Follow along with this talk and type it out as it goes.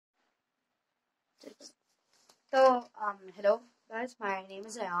Hello guys, my name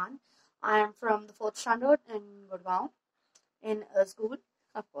is Ayan. I am from the 4th standard in Gurgaon in a school,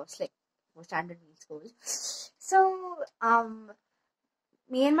 of course, like 4th standard means school.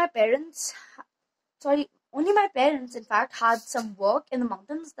 Me and my parents, only my parents, in fact, had some work in the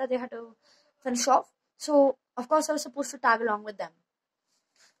mountains that they had to finish off. So, of course, I was supposed to tag along with them.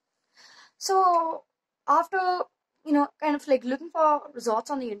 So, after, kind of like looking for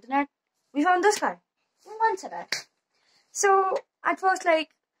resorts on the internet, we found this guy in Serai. So at first, I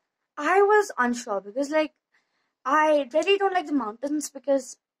was unsure because, I really don't like the mountains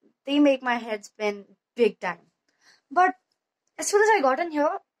because they make my head spin big time. But as soon as I got in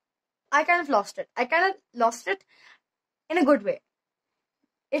here, I kind of lost it. I kind of lost it in a good way.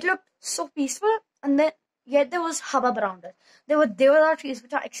 It looked so peaceful, and then yet there was hubbub around it. There were trees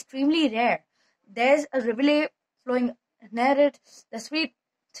which are extremely rare. There's a rivulet flowing near it. There's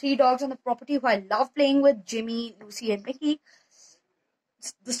three dogs on the property who I love playing with: Jimmy, Lucy, and Mickey.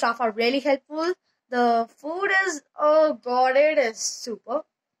 The staff are really helpful. The food is, oh god, it is super.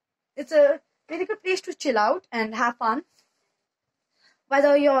 It's a really good place to chill out and have fun.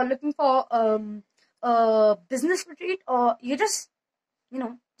 Whether you're looking for a business retreat or you're just,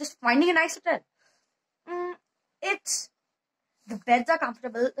 just finding a nice hotel. The beds are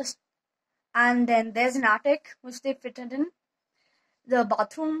comfortable, and then there's an attic which they fitted in. The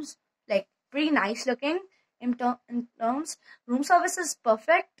bathrooms, pretty nice looking in terms. Room service is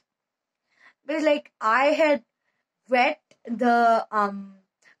perfect because I had wet the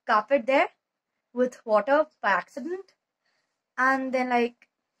carpet there with water by accident, and then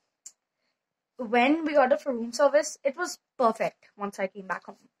when we ordered for room service, it was perfect once I came back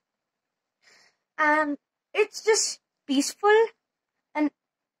home. And it's just peaceful, and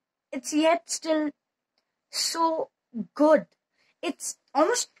it's yet still so good. It's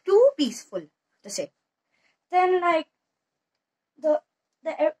almost too peaceful to say. Then the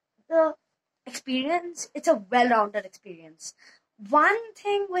experience, it's a well-rounded experience. One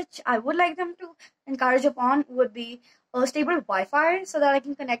thing which I would like them to encourage upon would be a stable Wi-Fi so that I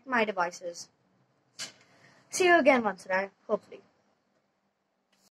can connect my devices. See you again once, right? Hopefully.